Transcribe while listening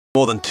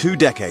More than 2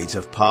 decades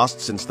have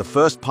passed since the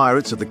first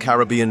Pirates of the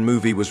Caribbean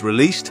movie was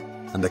released,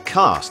 and the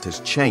cast has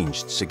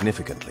changed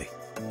significantly.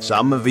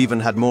 Some have even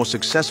had more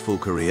successful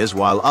careers,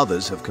 while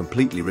others have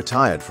completely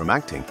retired from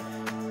acting.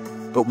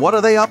 But what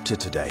are they up to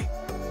today?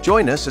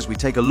 Join us as we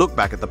take a look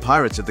back at the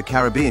Pirates of the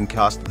Caribbean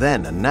cast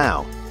then and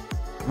now.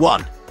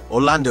 1.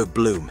 Orlando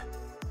Bloom.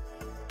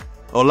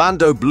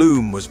 Orlando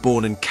Bloom was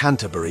born in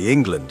Canterbury,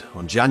 England,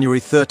 on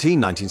January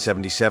 13,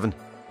 1977.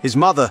 His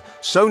mother,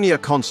 Sonia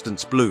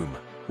Constance Bloom,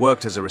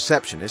 worked as a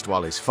receptionist,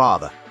 while his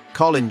father,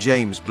 Colin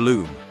James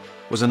Bloom,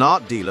 was an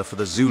art dealer for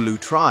the Zulu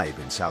tribe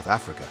in South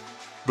Africa.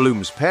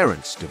 Bloom's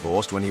parents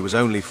divorced when he was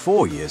only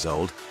 4 years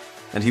old,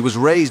 and he was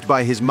raised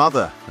by his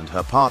mother and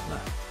her partner.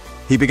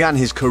 He began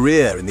his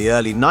career in the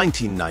early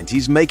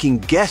 1990s, making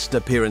guest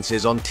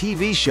appearances on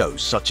TV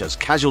shows such as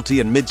Casualty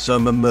and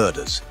Midsomer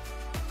Murders.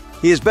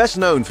 He is best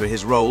known for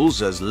his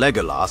roles as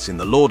Legolas in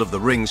the Lord of the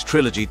Rings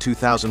trilogy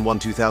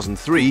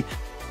 2001-2003.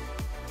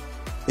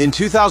 In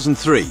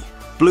 2003,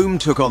 Bloom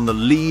took on the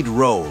lead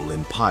role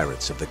in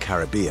Pirates of the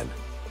Caribbean,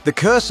 The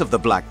Curse of the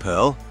Black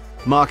Pearl,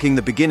 marking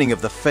the beginning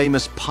of the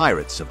famous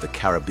Pirates of the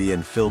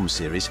Caribbean film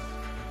series.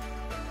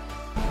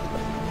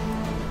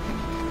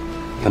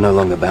 You're no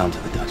longer bound to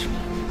the Dutchman.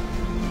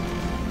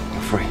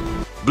 You're free.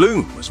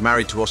 Bloom was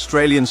married to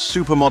Australian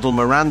supermodel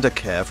Miranda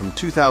Kerr from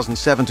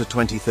 2007 to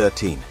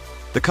 2013.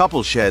 The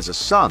couple shares a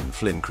son,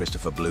 Flynn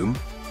Christopher Bloom,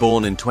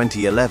 born in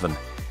 2011.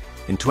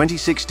 In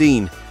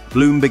 2016,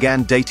 Bloom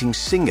began dating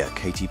singer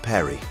Katy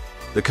Perry.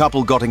 The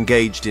couple got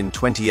engaged in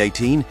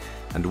 2018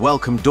 and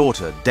welcomed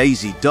daughter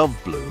Daisy Dove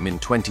Bloom in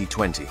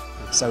 2020.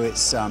 So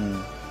it's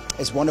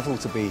wonderful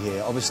to be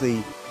here.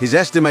 Obviously, his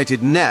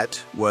estimated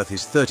net worth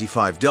is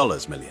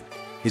 $35 million.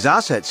 His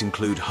assets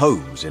include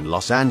homes in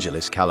Los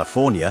Angeles,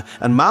 California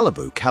and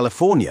Malibu,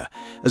 California,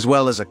 as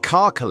well as a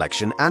car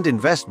collection and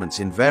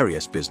investments in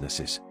various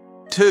businesses.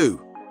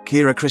 2.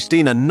 Keira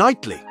Christina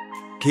Knightley.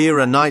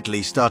 Keira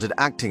Knightley started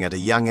acting at a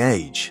young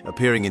age,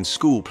 appearing in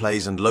school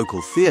plays and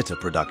local theatre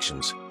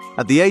productions.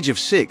 At the age of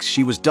 6,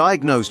 she was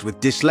diagnosed with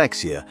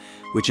dyslexia,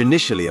 which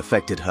initially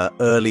affected her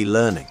early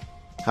learning.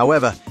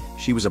 However,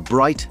 she was a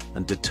bright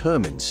and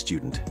determined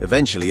student,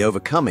 eventually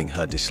overcoming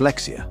her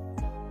dyslexia.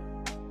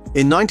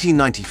 In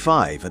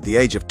 1995, at the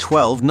age of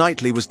 12,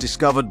 Knightley was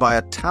discovered by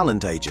a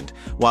talent agent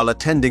while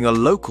attending a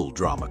local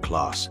drama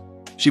class.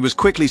 She was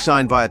quickly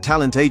signed by a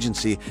talent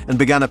agency and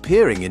began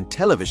appearing in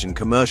television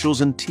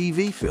commercials and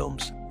TV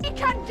films. He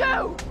can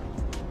do!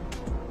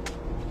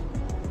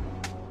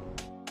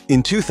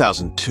 In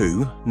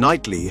 2002,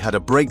 Knightley had a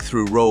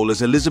breakthrough role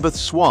as Elizabeth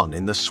Swann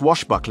in the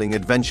swashbuckling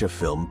adventure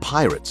film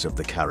Pirates of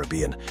the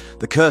Caribbean,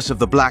 The Curse of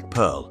the Black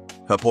Pearl.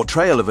 Her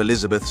portrayal of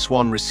Elizabeth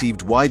Swann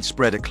received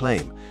widespread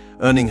acclaim,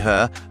 earning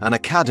her an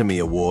Academy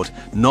Award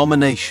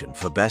nomination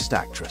for Best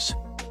Actress.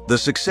 The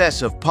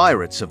success of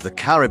Pirates of the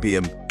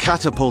Caribbean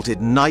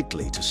catapulted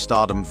Knightley to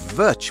stardom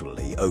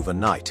virtually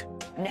overnight.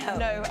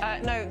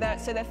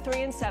 So they're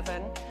 3 and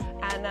 7,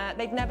 and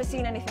they've never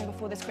seen anything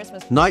before this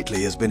Christmas.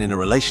 Knightley has been in a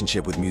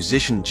relationship with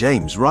musician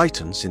James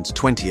Wrighton since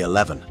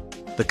 2011.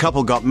 The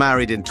couple got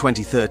married in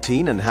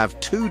 2013 and have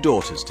 2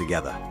 daughters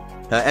together.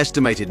 Her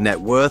estimated net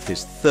worth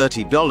is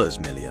 $30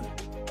 million.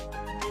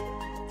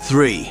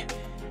 3.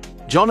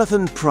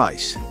 Jonathan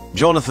Pryce.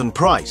 Jonathan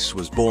Pryce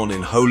was born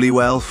in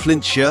Holywell,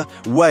 Flintshire,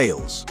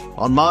 Wales,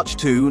 on March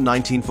 2,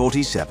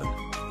 1947.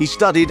 He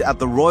studied at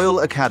the Royal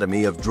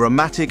Academy of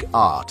Dramatic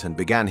Art and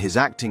began his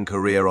acting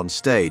career on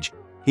stage.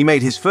 He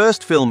made his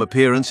first film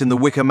appearance in The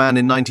Wicker Man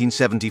in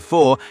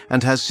 1974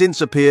 and has since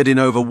appeared in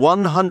over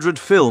 100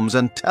 films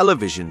and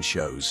television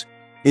shows.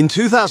 In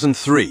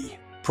 2003,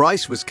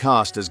 Pryce was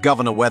cast as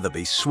Governor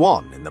Weatherby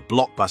Swan in the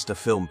blockbuster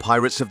film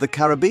Pirates of the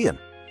Caribbean,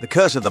 The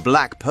Curse of the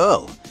Black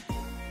Pearl.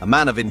 A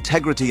man of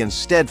integrity and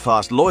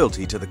steadfast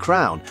loyalty to the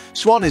crown,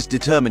 Swan is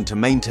determined to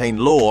maintain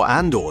law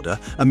and order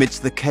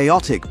amidst the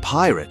chaotic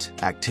pirate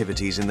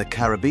activities in the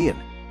Caribbean.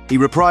 He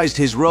reprised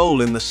his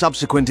role in the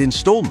subsequent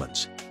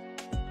installments.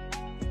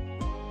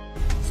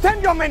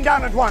 Stand your men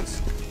down at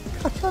once!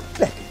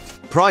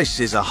 Pryce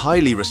is a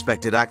highly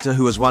respected actor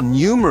who has won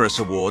numerous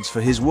awards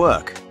for his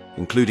work,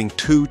 including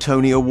 2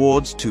 Tony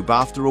Awards, 2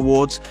 BAFTA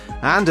Awards,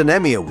 and an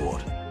Emmy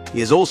Award.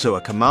 He is also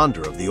a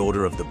commander of the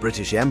Order of the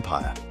British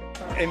Empire.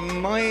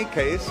 In my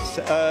case,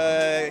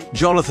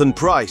 Jonathan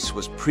Pryce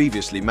was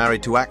previously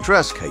married to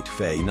actress Kate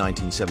Fay,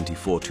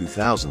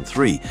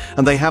 1974-2003,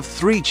 and they have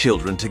 3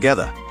 children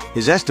together.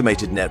 His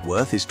estimated net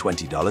worth is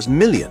 $20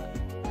 million.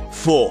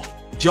 4.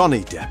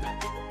 Johnny Depp.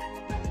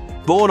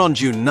 Born on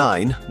June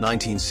 9,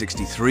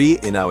 1963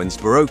 in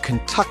Owensboro,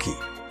 Kentucky,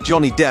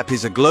 Johnny Depp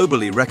is a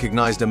globally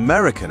recognized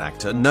American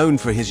actor known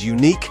for his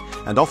unique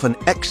and often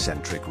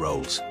eccentric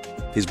roles.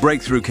 His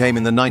breakthrough came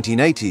in the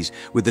 1980s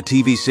with the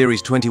TV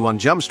series 21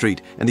 Jump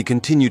Street, and he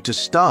continued to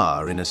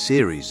star in a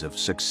series of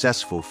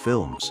successful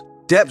films.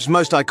 Depp's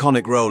most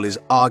iconic role is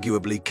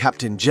arguably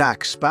Captain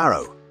Jack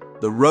Sparrow,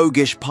 the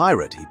roguish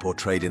pirate he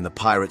portrayed in the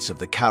Pirates of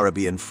the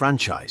Caribbean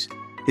franchise.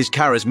 His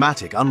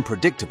charismatic,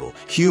 unpredictable,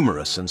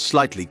 humorous and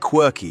slightly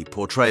quirky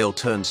portrayal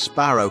turned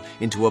Sparrow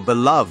into a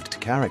beloved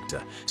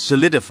character,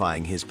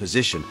 solidifying his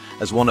position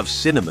as one of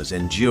cinema's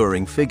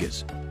enduring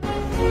figures.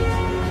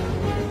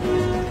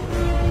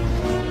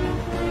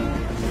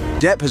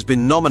 Depp has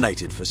been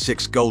nominated for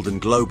 6 Golden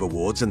Globe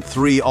Awards and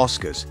 3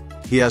 Oscars.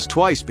 He has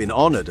twice been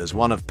honored as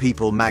one of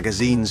People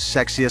magazine's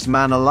sexiest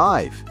man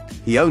alive.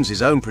 He owns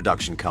his own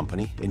production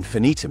company,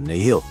 Infinitum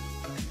Nihil.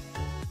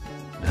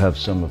 Have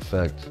some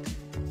effect,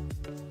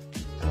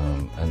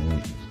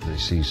 and they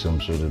see some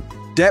sort of...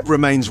 Depp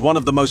remains one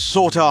of the most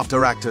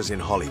sought-after actors in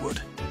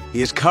Hollywood.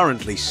 He is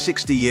currently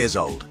 60 years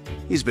old.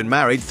 He's been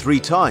married 3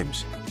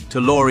 times, to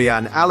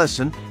Laurianne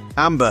Allison,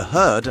 Amber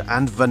Heard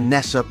and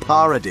Vanessa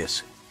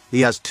Paradis.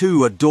 He has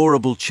 2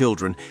 adorable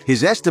children.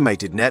 His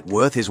estimated net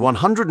worth is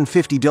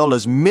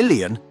 $150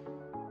 million.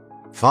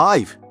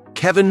 5.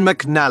 Kevin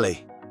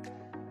McNally.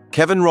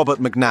 Kevin Robert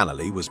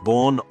McNally was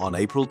born on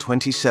April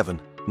 27,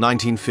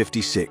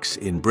 1956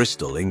 in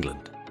Bristol,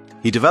 England.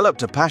 He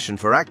developed a passion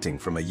for acting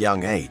from a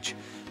young age,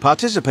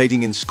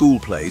 participating in school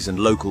plays and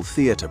local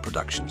theatre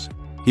productions.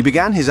 He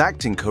began his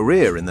acting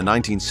career in the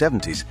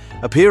 1970s,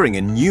 appearing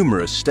in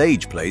numerous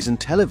stage plays and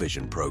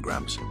television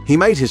programs. He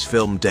made his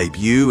film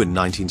debut in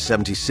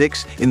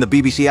 1976 in the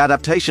BBC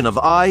adaptation of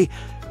I,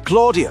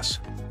 Claudius.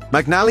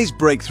 McNally's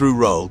breakthrough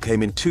role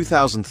came in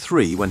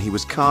 2003 when he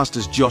was cast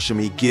as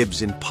Joshua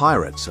Gibbs in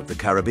Pirates of the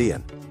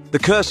Caribbean. The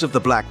Curse of the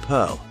Black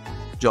Pearl.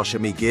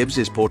 Joshua Gibbs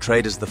is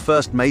portrayed as the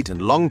first mate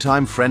and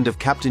longtime friend of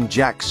Captain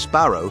Jack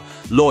Sparrow,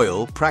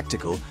 loyal,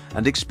 practical,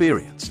 and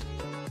experienced.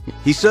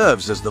 He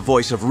serves as the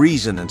voice of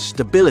reason and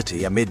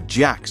stability amid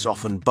Jack's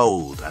often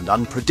bold and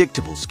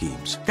unpredictable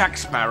schemes. Jack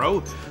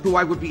Sparrow, who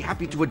I would be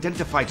happy to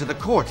identify to the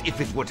court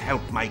if it would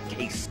help my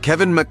case.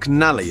 Kevin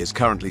McNally is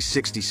currently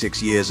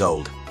 66 years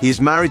old. He is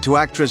married to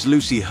actress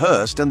Lucy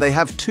Hurst and they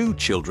have 2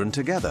 children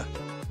together.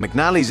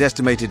 McNally's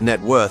estimated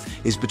net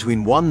worth is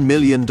between $1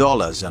 million and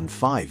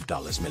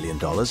 $5 million.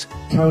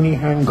 Tony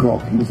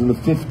Hancock, he was in the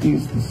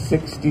 50s, the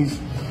 60s.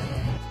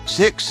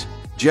 6.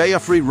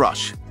 Geoffrey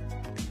Rush.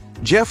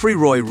 Geoffrey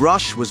Roy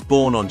Rush was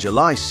born on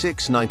July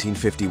 6,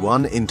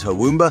 1951 in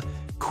Toowoomba,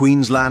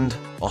 Queensland,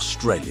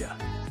 Australia.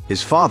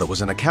 His father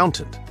was an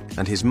accountant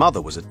and his mother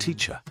was a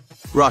teacher.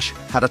 Rush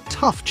had a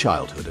tough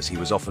childhood as he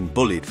was often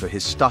bullied for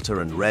his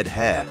stutter and red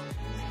hair.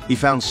 He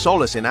found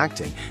solace in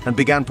acting and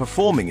began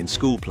performing in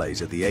school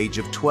plays at the age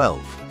of 12.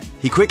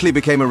 He quickly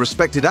became a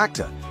respected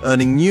actor,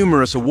 earning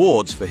numerous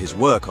awards for his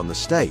work on the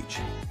stage.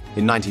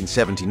 In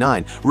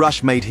 1979,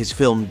 Rush made his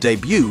film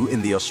debut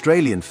in the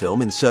Australian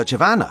film In Search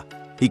of Anna.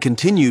 He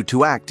continued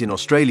to act in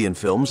Australian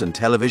films and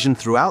television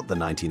throughout the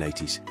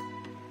 1980s.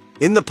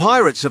 In the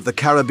Pirates of the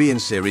Caribbean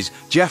series,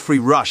 Geoffrey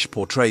Rush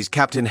portrays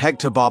Captain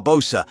Hector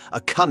Barbossa, a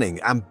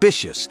cunning,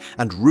 ambitious,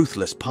 and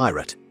ruthless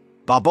pirate.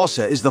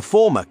 Barbossa is the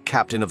former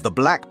captain of the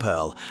Black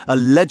Pearl, a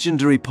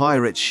legendary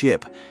pirate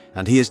ship,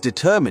 and he is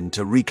determined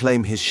to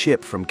reclaim his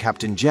ship from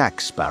Captain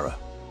Jack Sparrow.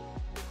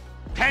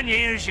 10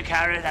 years you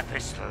carry that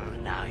pistol,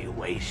 now you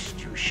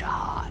waste your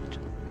shot.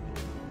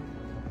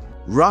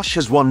 Rush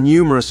has won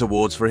numerous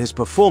awards for his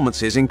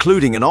performances,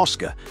 including an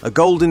Oscar, a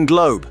Golden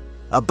Globe,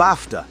 a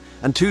BAFTA,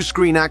 and 2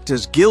 Screen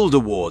Actors Guild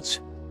Awards.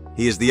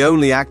 He is the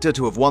only actor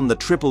to have won the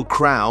Triple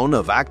Crown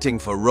of acting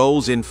for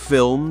roles in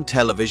film,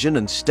 television,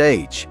 and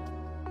stage.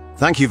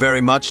 Thank you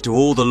very much to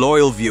all the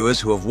loyal viewers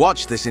who have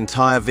watched this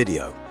entire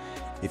video.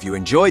 If you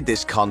enjoyed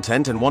this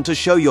content and want to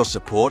show your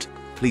support,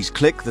 please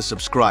click the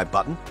subscribe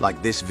button,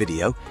 like this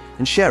video,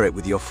 and share it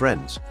with your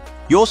friends.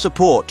 Your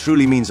support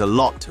truly means a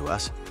lot to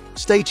us.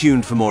 Stay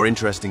tuned for more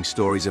interesting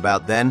stories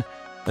about then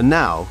and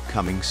now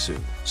coming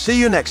soon. See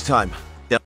you next time.